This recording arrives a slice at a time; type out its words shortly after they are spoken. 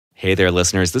Hey there,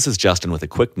 listeners. This is Justin with a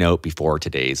quick note before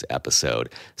today's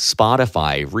episode.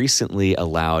 Spotify recently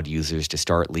allowed users to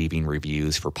start leaving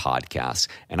reviews for podcasts,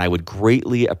 and I would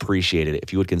greatly appreciate it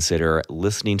if you would consider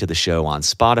listening to the show on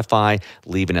Spotify,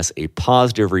 leaving us a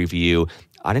positive review.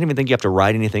 I don't even think you have to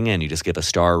write anything in. You just give a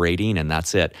star rating and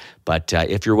that's it. But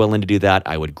if you're willing to do that,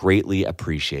 I would greatly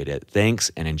appreciate it. Thanks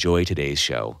and enjoy today's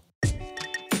show.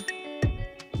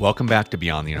 Welcome back to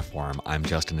Beyond the Uniform. I'm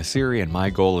Justin Nassiri, and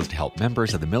my goal is to help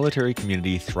members of the military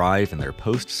community thrive in their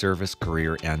post-service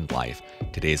career and life.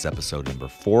 Today's episode number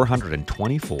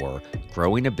 424,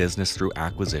 Growing a Business Through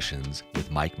Acquisitions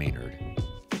with Mike Maynard.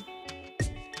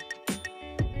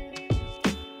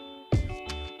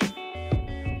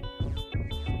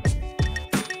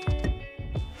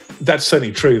 That's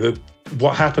certainly true. That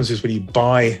what happens is when you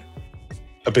buy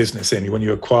a business when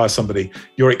you acquire somebody,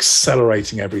 you're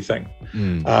accelerating everything.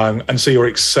 And so you're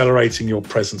accelerating your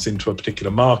presence into a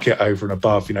particular market over and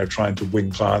above, trying to win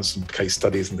clients and case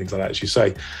studies and things like that, as you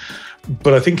say.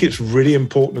 But I think it's really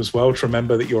important as well to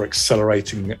remember that you're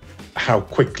accelerating how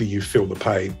quickly you feel the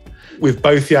pain. With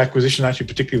both the acquisition, actually,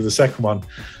 particularly with the second one,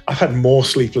 I've had more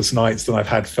sleepless nights than I've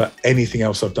had for anything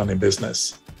else I've done in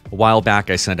business. A while back,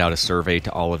 I sent out a survey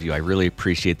to all of you. I really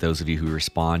appreciate those of you who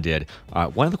responded.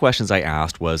 One of the questions I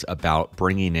asked was about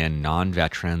bringing in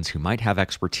non-veterans who might have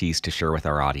expertise to share with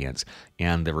our audience,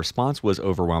 and the response was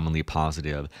overwhelmingly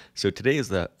positive. So today is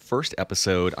the first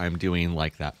episode I'm doing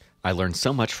like that. I learned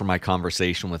so much from my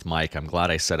conversation with Mike. I'm glad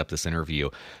I set up this interview.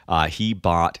 He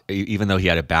bought, even though he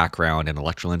had a background in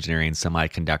electrical engineering,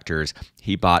 semiconductors,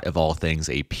 he bought, of all things,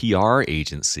 a PR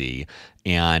agency.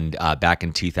 And back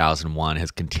in 2001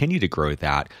 has continued to grow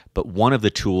that. But one of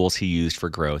the tools he used for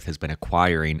growth has been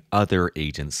acquiring other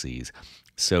agencies.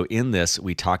 So in this,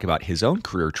 we talk about his own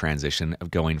career transition of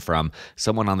going from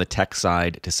someone on the tech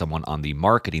side to someone on the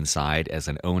marketing side as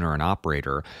an owner and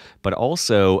operator, but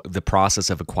also the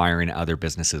process of acquiring other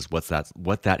businesses, what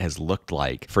that has looked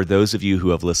like. For those of you who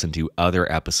have listened to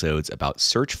other episodes about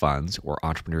search funds or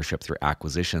entrepreneurship through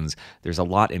acquisitions, there's a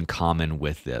lot in common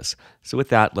with this. So with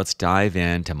that, let's dive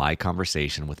into my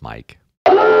conversation with Mike.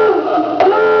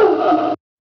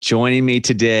 Joining me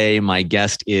today, my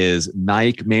guest is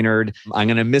Mike Maynard. I'm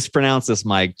going to mispronounce this,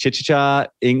 Mike. Chichester,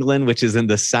 England, which is in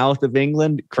the south of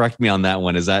England. Correct me on that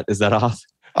one. Is that off?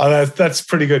 Oh, that's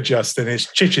pretty good, Justin. It's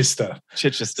Chichester.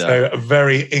 Chichester. So a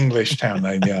very English town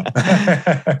name,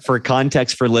 yeah. For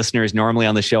context for listeners, normally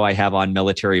on the show, I have on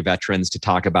military veterans to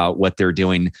talk about what they're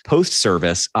doing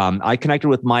post-service. I connected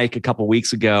with Mike a couple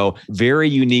weeks ago. Very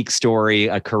unique story,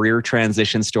 a career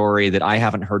transition story that I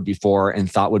haven't heard before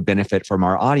and thought would benefit from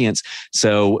our audience.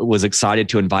 So was excited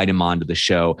to invite him onto the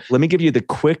show. Let me give you the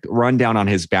quick rundown on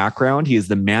his background. He is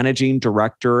the managing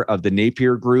director of the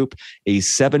Napier Group, a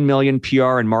 $7 million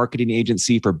PR and marketing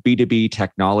agency for B2B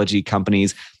technology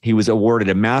companies. He was awarded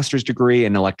a master's degree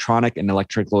in electronic and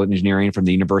electrical engineering from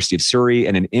the University of Surrey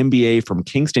and an MBA from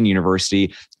Kingston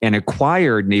University, and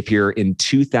acquired Napier in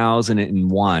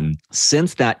 2001.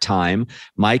 Since that time,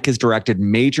 Mike has directed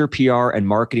major PR and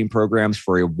marketing programs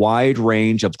for a wide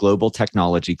range of global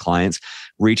technology clients,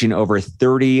 reaching over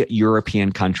 30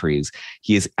 European countries.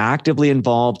 He is actively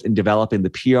involved in developing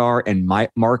the PR and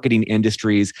marketing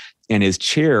industries and is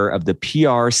chair of the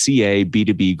PRCA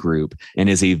B2B Group and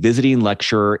is a visiting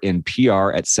lecturer in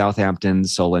PR at Southampton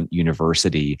Solent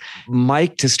University.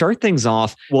 Mike, to start things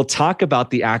off, we'll talk about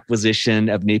the acquisition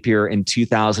of Napier in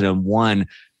 2001,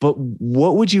 but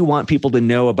what would you want people to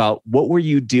know about what were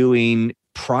you doing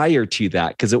prior to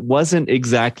that? Because it wasn't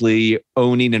exactly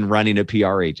owning and running a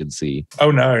PR agency. Oh,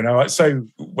 no. So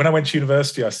when I went to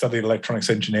university, I studied electronics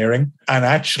engineering. And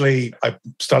actually, I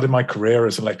started my career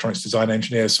as an electronics design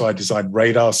engineer. So I designed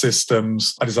radar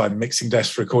systems. I designed mixing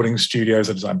desks for recording studios.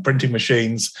 I designed printing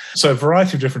machines. So a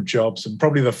variety of different jobs. And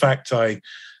probably the fact I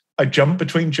jumped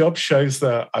between jobs shows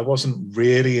that I wasn't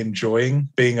really enjoying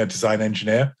being a design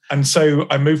engineer. And so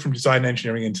I moved from design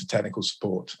engineering into technical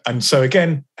support. And so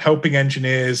again, helping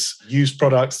engineers use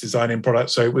products, designing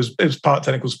products. So it was part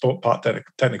technical support, part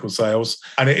technical sales.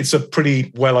 And it's a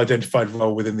pretty well-identified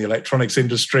role within the electronics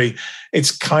industry.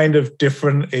 It's kind of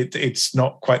different. It's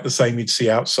not quite the same you'd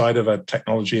see outside of a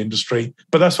technology industry.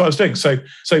 But that's what I was doing. So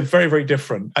very, very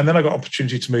different. And then I got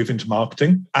opportunity to move into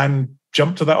marketing and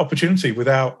jump to that opportunity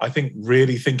without, I think,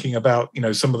 really thinking about,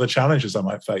 some of the challenges I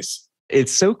might face.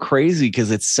 It's so crazy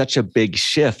because it's such a big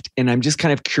shift. And I'm just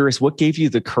kind of curious, what gave you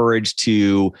the courage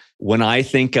to, when I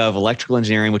think of electrical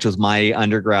engineering, which was my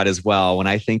undergrad as well, when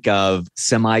I think of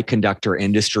semiconductor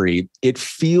industry, it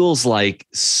feels like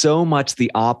so much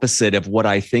the opposite of what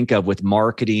I think of with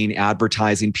marketing,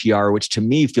 advertising, PR, which to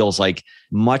me feels like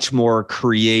much more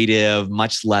creative,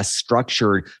 much less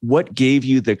structured. What gave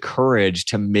you the courage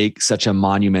to make such a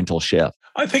monumental shift?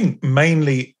 I think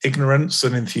mainly ignorance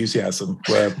and enthusiasm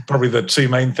were probably the two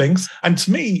main things. And to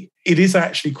me, it is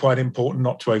actually quite important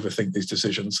not to overthink these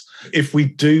decisions. If we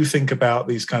do think about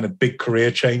these kind of big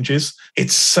career changes,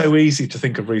 it's so easy to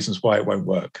think of reasons why it won't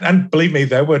work. And believe me,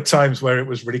 there were times where it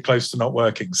was really close to not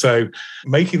working. So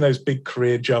making those big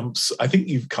career jumps, I think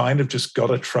you've kind of just got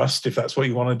to trust if that's what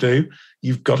you want to do.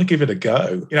 You've got to give it a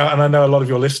go. And I know a lot of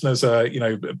your listeners are,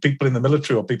 people in the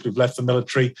military or people who've left the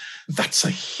military. That's a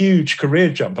huge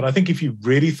career jump. And I think if you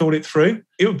really thought it through,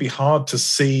 it would be hard to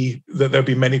see that there'll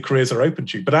be many careers that are open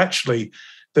to you. But actually,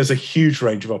 there's a huge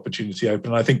range of opportunity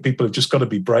open. And I think people have just got to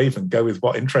be brave and go with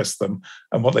what interests them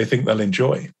and what they think they'll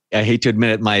enjoy. I hate to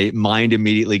admit it, my mind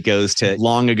immediately goes to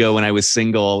long ago when I was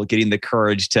single, getting the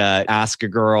courage to ask a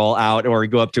girl out or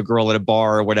go up to a girl at a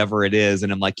bar or whatever it is.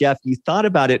 And I'm like, yeah, if you thought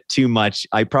about it too much,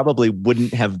 I probably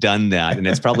wouldn't have done that. And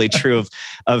it's probably true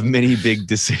of many big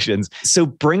decisions. So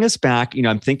bring us back,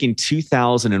 I'm thinking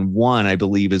 2001, I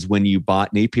believe, is when you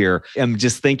bought Napier. I'm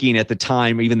just thinking at the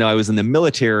time, even though I was in the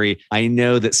military, I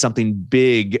know that something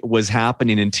big was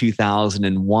happening in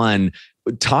 2001.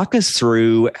 Talk us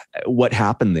through what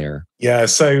happened there. Yeah,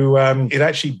 so it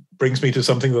actually brings me to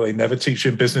something that they never teach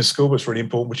you in business school, but it's really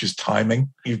important, which is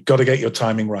timing. You've got to get your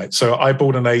timing right. So I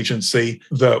bought an agency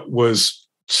that was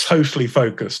totally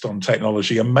focused on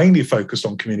technology and mainly focused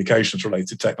on communications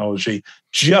related technology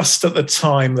just at the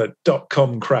time that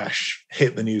 .com crash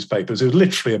hit the newspapers. It was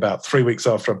literally about 3 weeks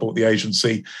after I bought the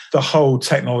agency. The whole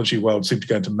technology world seemed to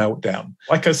go into meltdown.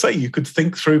 Like I say, you could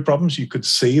think through problems. You could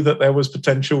see that there was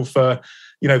potential for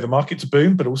the market to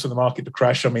boom, but also the market to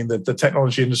crash. I mean, the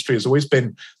technology industry has always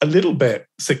been a little bit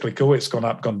cyclical. It's gone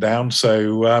up, gone down.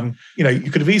 So,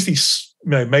 you could have easily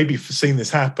maybe seen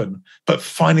this happen, but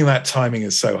finding that timing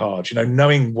is so hard.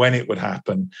 Knowing when it would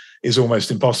happen is almost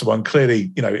impossible. And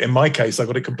clearly, in my case, I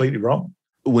got it completely wrong.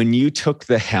 When you took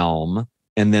the helm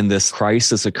and then this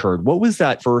crisis occurred, what was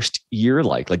that first year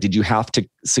like? Like, did you have to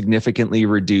significantly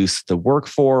reduce the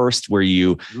workforce? Were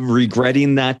you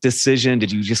regretting that decision?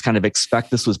 Did you just kind of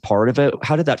expect this was part of it?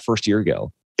 How did that first year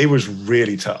go? It was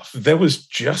really tough. There was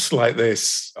just like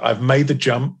this, I've made the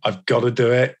jump, I've got to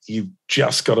do it. You've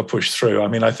just got to push through. I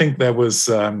mean, I think there was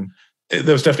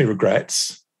definitely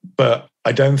regrets, but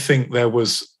I don't think there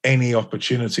was any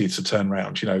opportunity to turn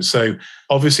around, So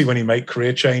obviously when you make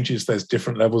career changes, there's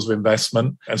different levels of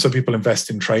investment. And so people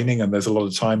invest in training and there's a lot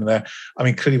of time in there. I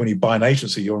mean, clearly when you buy an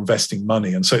agency, you're investing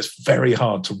money. And so it's very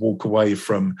hard to walk away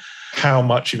from how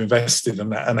much you've invested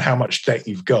and how much debt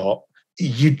you've got.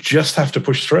 You just have to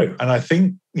push through. And I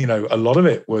think, a lot of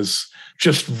it was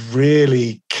just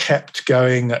really kept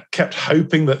going, kept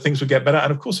hoping that things would get better. And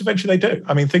of course, eventually they do.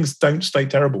 I mean, things don't stay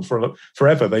terrible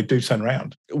forever. They do turn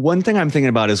around. One thing I'm thinking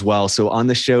about as well. So on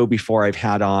the show before, I've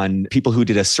had on people who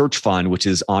did a search fund, which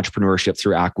is entrepreneurship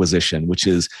through acquisition, which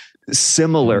is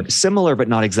similar, but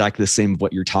not exactly the same of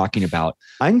what you're talking about.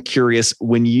 I'm curious,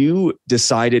 when you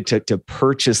decided to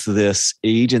purchase this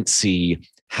agency,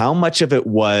 how much of it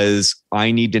was,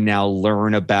 I need to now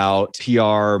learn about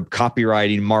PR,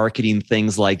 copywriting, marketing,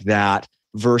 things like that,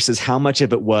 versus how much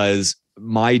of it was,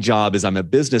 my job is I'm a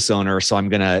business owner, so I'm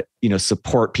going to,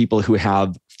 support people who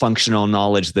have functional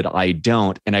knowledge that I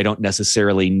don't, and I don't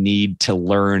necessarily need to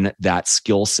learn that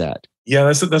skill set? Yeah,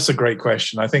 that's a great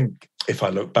question. I think if I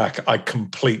look back, I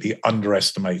completely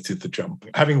underestimated the jump.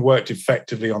 Having worked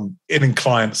effectively in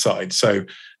client side, so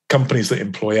companies that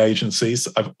employ agencies,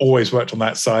 I've always worked on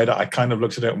that side. I kind of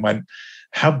looked at it and went,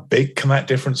 how big can that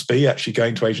difference be actually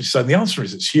going to agency side? And the answer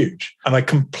is it's huge. And I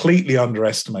completely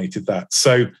underestimated that.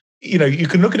 So, you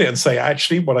can look at it and say,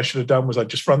 actually, what I should have done was I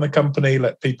just run the company,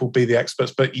 let people be the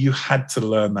experts, but you had to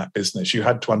learn that business. You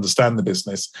had to understand the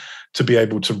business to be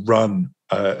able to run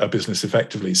a business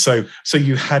effectively. So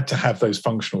you had to have those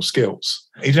functional skills.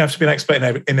 You didn't have to be an expert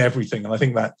in everything. And I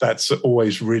think that's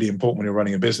always really important when you're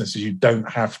running a business, is you don't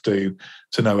have to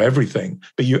know everything,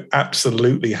 but you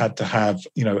absolutely had to have,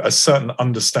 a certain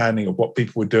understanding of what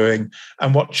people were doing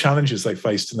and what challenges they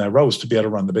faced in their roles to be able to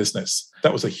run the business.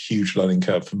 That was a huge learning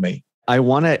curve for me. I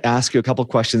want to ask you a couple of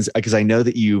questions because I know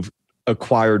that you've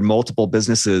acquired multiple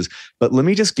businesses, but let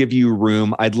me just give you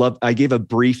room. I gave a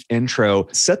brief intro.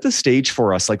 Set the stage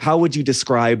for us. Like, how would you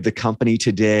describe the company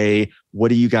today? What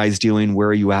are you guys doing? Where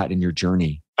are you at in your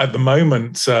journey? At the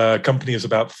moment, company is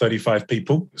about 35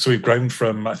 people. So we've grown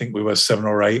from, I think we were 7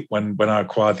 or 8 when I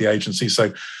acquired the agency.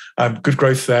 So good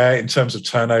growth there. In terms of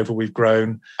turnover, we've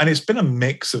grown. And it's been a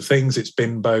mix of things. It's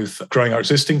been both growing our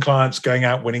existing clients, going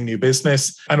out, winning new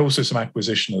business, and also some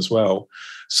acquisition as well.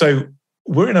 So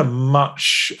we're in a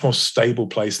much more stable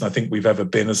place than I think we've ever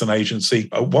been as an agency.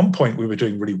 At one point, we were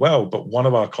doing really well, but one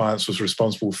of our clients was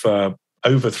responsible for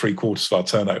over 3/4 of our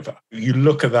turnover. You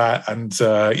look at that and,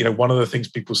 one of the things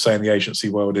people say in the agency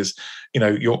world is,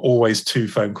 you're always 2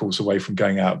 phone calls away from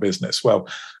going out of business. Well,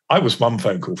 I was 1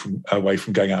 phone call away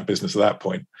from going out of business at that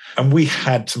point. And we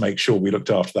had to make sure we looked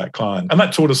after that client. And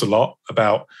that taught us a lot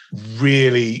about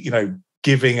really,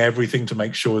 giving everything to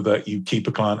make sure that you keep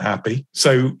a client happy.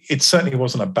 So it certainly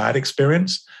wasn't a bad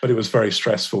experience, but it was very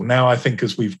stressful. Now, I think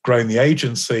as we've grown the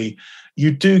agency,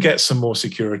 you do get some more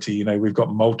security. We've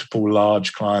got multiple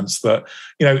large clients that,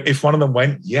 if one of them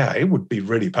went, it would be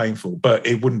really painful, but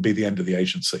it wouldn't be the end of the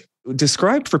agency.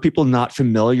 Describe for people not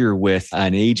familiar with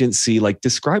an agency,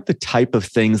 describe the type of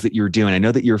things that you're doing. I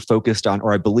know that you're focused on,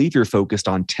 or I believe you're focused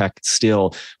on tech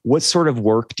still. What sort of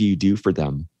work do you do for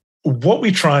them? What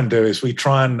we try and do is we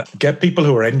try and get people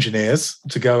who are engineers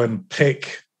to go and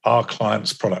pick our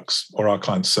clients' products or our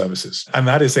clients' services. And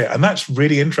that is it. And that's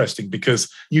really interesting because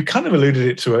you kind of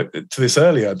alluded to this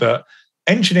earlier, that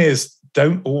engineers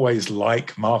don't always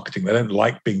like marketing. They don't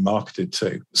like being marketed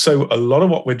to. So a lot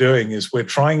of what we're doing is we're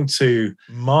trying to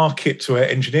market to our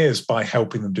engineers by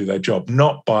helping them do their job,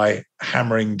 not by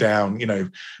hammering down,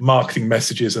 marketing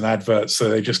messages and adverts so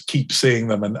they just keep seeing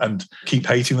them and keep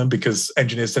hating them, because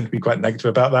engineers tend to be quite negative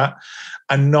about that.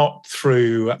 And not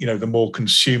through, the more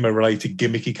consumer-related,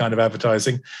 gimmicky kind of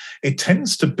advertising. It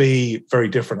tends to be very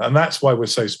different. And that's why we're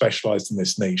so specialized in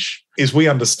this niche, is we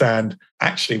understand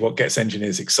actually what gets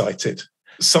engineers excited.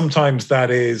 Sometimes that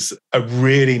is a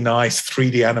really nice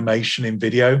 3D animation in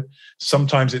video.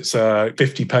 Sometimes it's a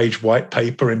 50-page white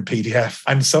paper in PDF.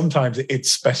 And sometimes it's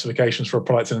specifications for a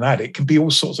product in an ad. It can be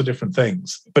all sorts of different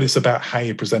things, but it's about how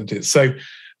you present it. So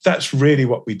that's really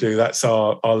what we do. That's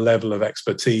our level of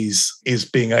expertise, is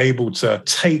being able to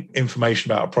take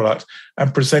information about a product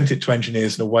and present it to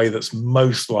engineers in a way that's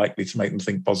most likely to make them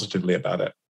think positively about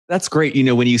it. That's great.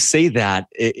 When you say that,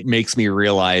 it makes me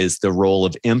realize the role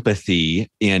of empathy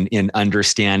in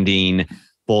understanding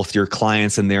both your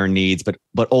clients and their needs,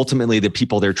 but ultimately the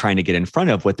people they're trying to get in front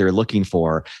of, what they're looking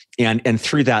for. And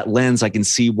through that lens, I can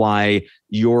see why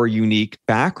your unique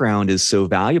background is so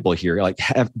valuable here.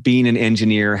 Being an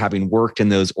engineer, having worked in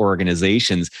those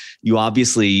organizations, you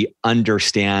obviously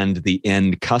understand the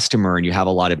end customer and you have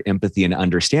a lot of empathy and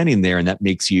understanding there. And that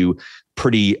makes you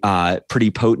pretty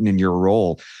potent in your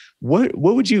role. What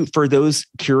would you, for those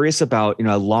curious about,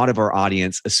 a lot of our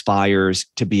audience aspires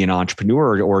to be an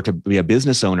entrepreneur or to be a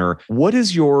business owner. What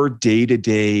does your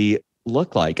day-to-day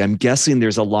look like? I'm guessing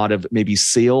there's a lot of maybe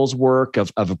sales work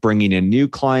of bringing in new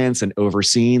clients and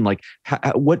overseeing.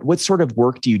 What sort of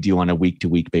work do you do on a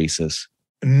week-to-week basis?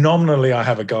 Nominally, I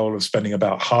have a goal of spending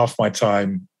about half my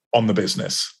time on the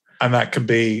business. And that can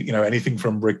be, anything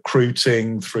from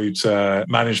recruiting through to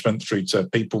management, through to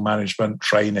people management,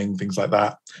 training, things like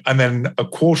that. And then a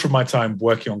quarter of my time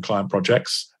working on client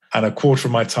projects and a quarter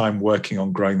of my time working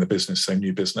on growing the business, so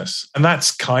new business. And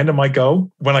that's kind of my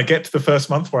goal. When I get to the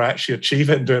first month where I actually achieve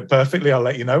it and do it perfectly, I'll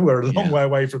let you know. We're a long way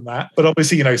away from that. But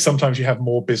obviously, sometimes you have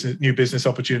more new business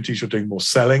opportunities, you're doing more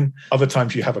selling. Other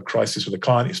times you have a crisis with a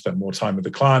client, you spend more time with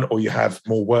the client, or you have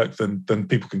more work than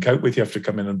people can cope with. You have to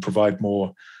come in and provide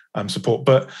more support.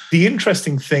 But the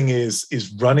interesting thing is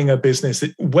running a business,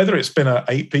 whether it's been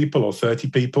 8 people or 30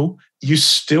 people, you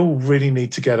still really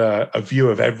need to get a view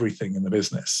of everything in the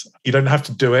business. You don't have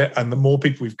to do it. And the more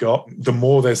people we've got, the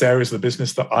more there's areas of the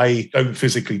business that I don't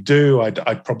physically do,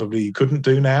 I probably couldn't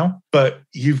do now. But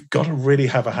you've got to really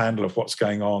have a handle of what's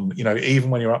going on,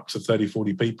 even when you're up to 30,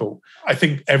 40 people. I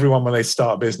think everyone, when they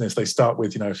start a business, they start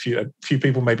with, a few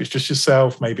people. Maybe it's just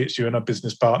yourself, maybe it's you and a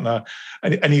business partner.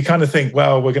 And you kind of think,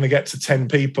 well, we're going to get to 10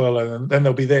 people and then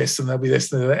there'll be this and there'll be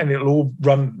this and it'll all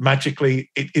run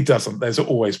magically. It doesn't. There's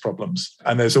always problems.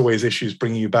 And there's always issues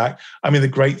bringing you back. I mean, the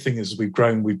great thing is, as we've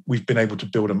grown, we've been able to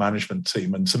build a management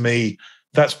team. And to me,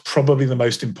 that's probably the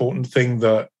most important thing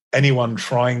that anyone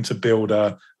trying to build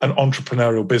an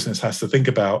entrepreneurial business has to think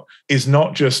about, is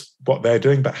not just what they're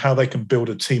doing, but how they can build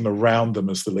a team around them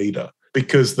as the leader.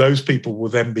 Because those people will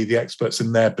then be the experts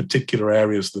in their particular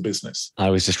areas of the business.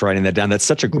 I was just writing that down. That's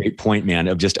such a great point, man,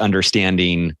 of just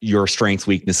understanding your strengths,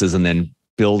 weaknesses, and then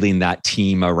building that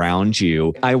team around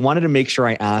you. I wanted to make sure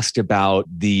I asked about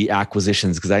the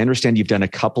acquisitions because I understand you've done a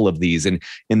couple of these. And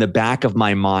in the back of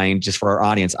my mind, just for our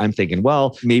audience, I'm thinking,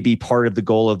 well, maybe part of the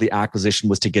goal of the acquisition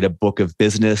was to get a book of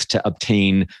business to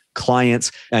obtain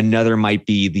clients. Another might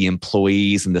be the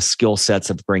employees and the skill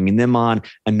sets of bringing them on.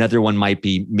 Another one might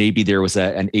be maybe there was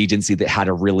an agency that had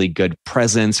a really good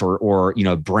presence or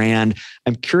brand.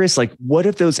 I'm curious, like, what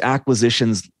if those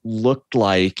acquisitions looked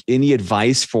like? Any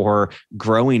advice for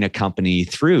growing a company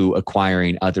through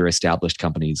acquiring other established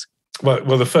companies?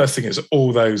 Well, the first thing is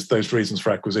all those reasons for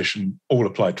acquisition all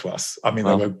applied to us. I mean,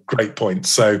 they were great points.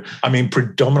 So, I mean,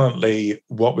 predominantly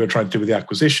what we were trying to do with the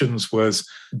acquisitions was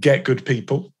get good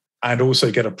people and also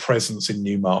get a presence in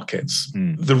new markets.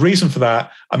 The reason for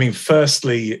that, I mean,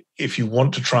 firstly, if you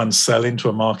want to try and sell into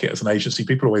a market as an agency,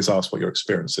 people always ask what your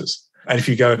experience is. And if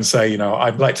you go and say,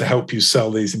 I'd like to help you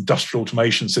sell these industrial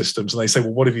automation systems, and they say,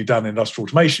 well, what have you done in industrial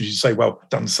automation? You say, well,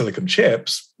 done silicon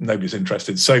chips. Nobody's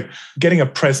interested. So getting a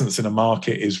presence in a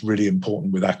market is really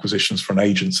important with acquisitions for an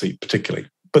agency, particularly.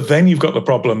 But then you've got the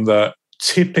problem that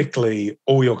typically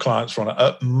all your clients are on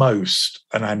at most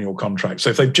an annual contract. So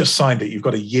if they've just signed it, you've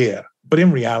got a year. But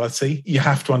in reality, you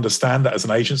have to understand that as an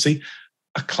agency,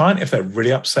 a client, if they're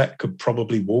really upset, could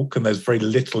probably walk, and there's very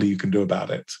little you can do about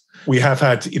it. We have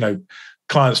had,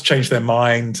 clients change their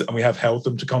mind, and we have held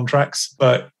them to contracts.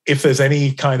 But if there's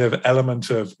any kind of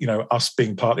element of, us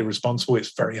being partly responsible,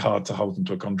 it's very hard to hold them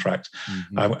to a contract.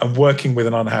 And working with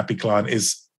an unhappy client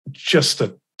is just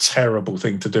a terrible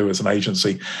thing to do as an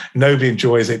agency. Nobody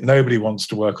enjoys it. Nobody wants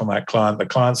to work on that client. The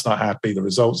client's not happy. The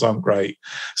results aren't great.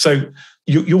 So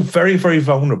you're very, very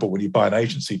vulnerable when you buy an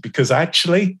agency, because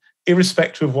actually,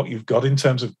 irrespective of what you've got in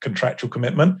terms of contractual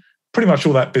commitment, pretty much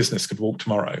all that business could walk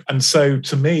tomorrow. And so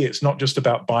to me, it's not just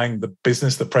about buying the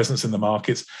business, the presence in the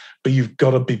markets, but you've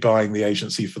got to be buying the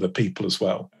agency for the people as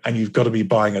well. And you've got to be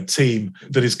buying a team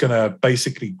that is going to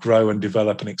basically grow and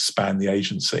develop and expand the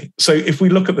agency. So if we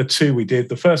look at the two we did,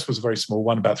 the first was a very small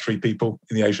one, about 3 people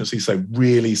in the agency. So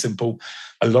really simple.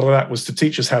 A lot of that was to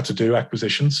teach us how to do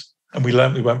acquisitions. And we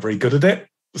learned we weren't very good at it.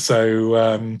 So,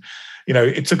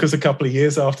 it took us a couple of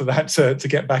years after that to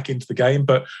get back into the game,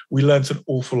 but we learned an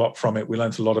awful lot from it. We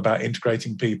learned a lot about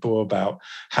integrating people, about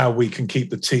how we can keep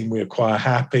the team we acquire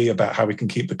happy, about how we can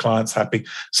keep the clients happy.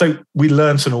 So we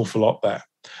learned an awful lot there.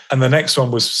 And the next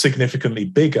one was significantly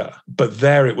bigger, but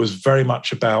there it was very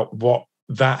much about what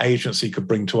that agency could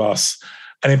bring to us.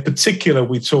 And in particular,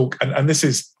 we talk, and this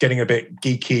is getting a bit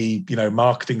geeky,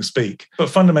 marketing speak, but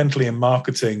fundamentally in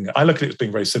marketing, I look at it as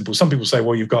being very simple. Some people say,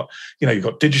 well, you've got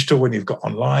digital and you've got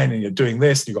online and you're doing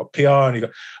this and you've got PR and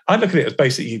I look at it as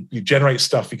basically you generate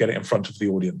stuff, you get it in front of the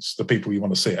audience, the people you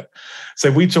want to see it. So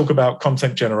we talk about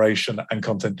content generation and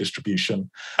content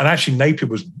distribution. And actually Napier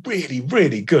was really,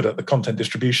 really good at the content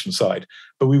distribution side,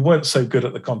 but we weren't so good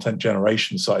at the content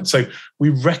generation side. So we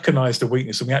recognized a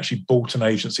weakness and we actually bought an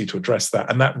agency to address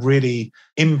that. And that really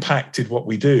impacted what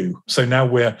we do. So now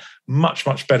we're much,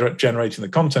 much better at generating the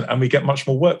content and we get much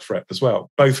more work for it as well,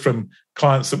 both from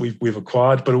clients that we've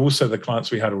acquired, but also the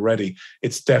clients we had already.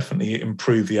 It's definitely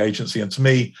improved the agency. And to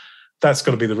me, that's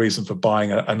got to be the reason for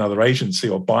buying another agency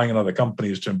or buying another company,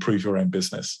 is to improve your own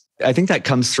business. I think that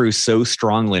comes through so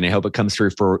strongly, and I hope it comes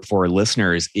through for our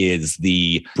listeners, is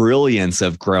the brilliance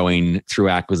of growing through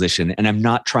acquisition. And I'm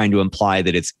not trying to imply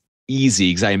that it's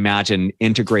easy, because I imagine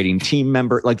integrating team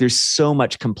member, like there's so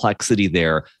much complexity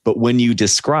there. But when you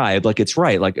describe, like, it's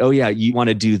right, like, oh yeah, you want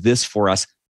to do this for us.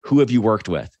 Who have you worked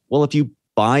with? Well, if you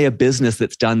buy a business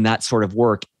that's done that sort of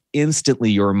work, instantly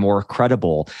you're more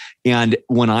credible. And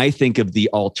when I think of the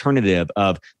alternative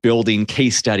of building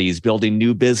case studies, building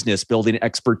new business, building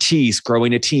expertise,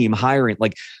 growing a team, hiring,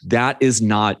 like that is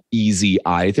not easy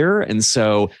either.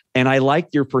 And I like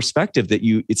your perspective that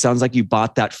it sounds like you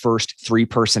bought that first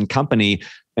 3-person company.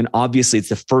 And obviously it's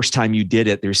the first time you did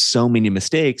it. There's so many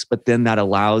mistakes, but then that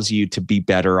allows you to be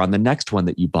better on the next one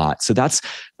that you bought. So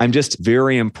I'm just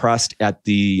very impressed at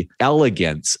the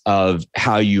elegance of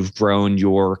how you've grown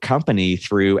your company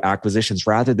through acquisitions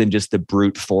rather than just the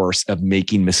brute force of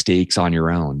making mistakes on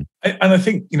your own. And I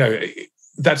think,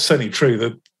 that's certainly true,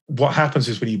 that what happens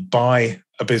is when you buy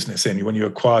a business when you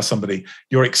acquire somebody,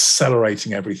 you're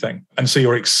accelerating everything. And so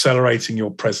you're accelerating your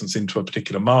presence into a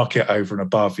particular market over and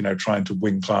above, trying to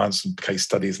win clients and case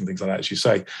studies and things like that, as you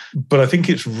say. But I think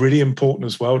it's really important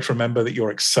as well to remember that you're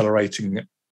accelerating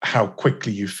how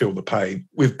quickly you feel the pain.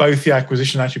 With both the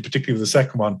acquisition, actually, particularly with the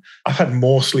second one, I've had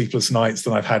more sleepless nights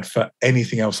than I've had for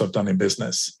anything else I've done in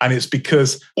business. And it's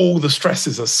because all the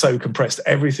stresses are so compressed.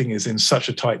 Everything is in such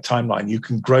a tight timeline. You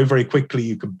can grow very quickly.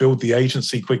 You can build the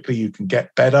agency quickly. You can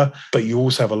get better, but you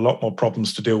also have a lot more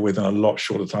problems to deal with in a lot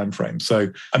shorter time frame.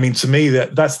 So, I mean, to me,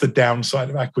 that's the downside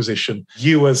of acquisition.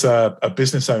 You as a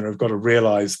business owner have got to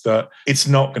realize that it's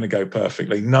not going to go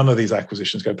perfectly. None of these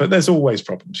acquisitions go, but there's always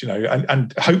problems,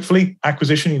 and hopefully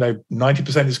acquisition,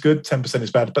 90% is good, 10%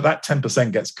 is bad, but that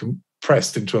 10% gets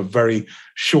compressed into a very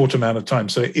short amount of time.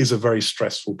 So it is a very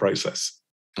stressful process.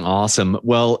 Awesome.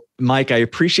 Well, Mike, I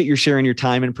appreciate you sharing your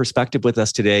time and perspective with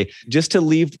us today. Just to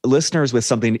leave listeners with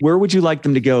something, where would you like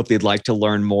them to go if they'd like to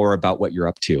learn more about what you're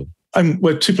up to?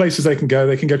 Well, two places they can go.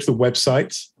 They can go to the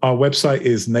website. Our website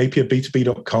is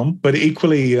napierb2b.com. But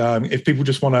equally, if people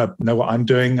just want to know what I'm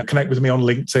doing, connect with me on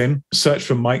LinkedIn. Search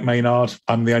for Mike Maynard.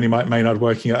 I'm the only Mike Maynard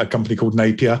working at a company called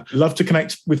Napier. Love to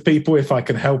connect with people. If I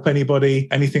can help anybody,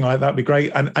 anything like that would be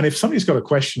great. And if somebody's got a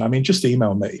question, just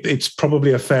email me. It's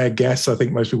probably a fair guess. I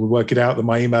think most people work it out that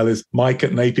my email is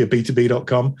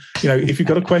mike@napierb2b.com. If you've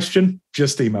got a question,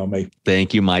 just email me.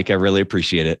 Thank you, Mike. I really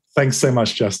appreciate it. Thanks so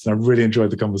much, Justin. I really enjoyed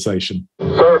the conversation.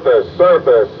 Surface.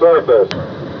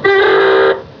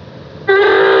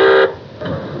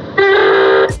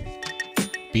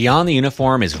 Beyond the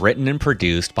Uniform is written and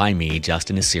produced by me,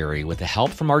 Justin Asiri, with the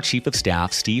help from our Chief of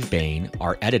Staff, Steve Bain,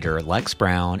 our editor, Lex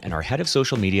Brown, and our Head of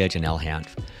Social Media, Janelle Hanf.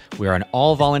 We are an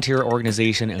all-volunteer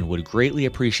organization and would greatly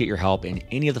appreciate your help in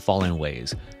any of the following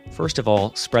ways. First of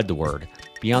all, spread the word.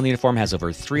 Beyond the Uniform has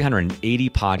over 380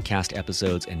 podcast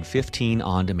episodes and 15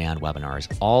 on-demand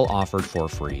webinars, all offered for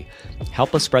free.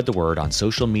 Help us spread the word on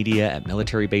social media, at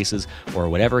military bases, or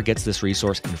whatever gets this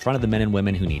resource in front of the men and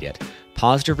women who need it.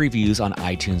 Positive reviews on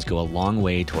iTunes go a long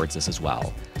way towards this as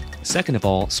well. Second of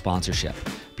all, sponsorship.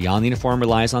 Beyond the Uniform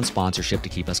relies on sponsorship to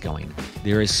keep us going.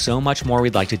 There is so much more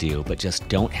we'd like to do, but just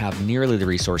don't have nearly the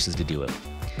resources to do it.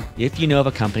 If you know of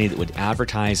a company that would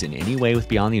advertise in any way with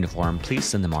Beyond the Uniform, please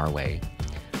send them our way.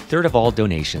 Third of all,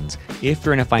 donations. If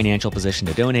you're in a financial position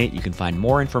to donate, you can find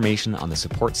more information on the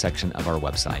support section of our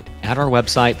website. At our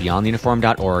website,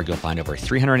 beyondtheuniform.org, you'll find over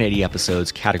 380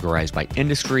 episodes categorized by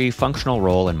industry, functional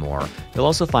role, and more. You'll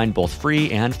also find both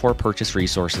free and for-purchase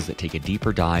resources that take a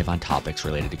deeper dive on topics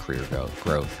related to career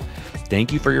growth.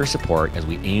 Thank you for your support as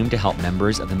we aim to help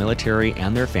members of the military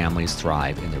and their families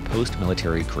thrive in their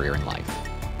post-military career and life.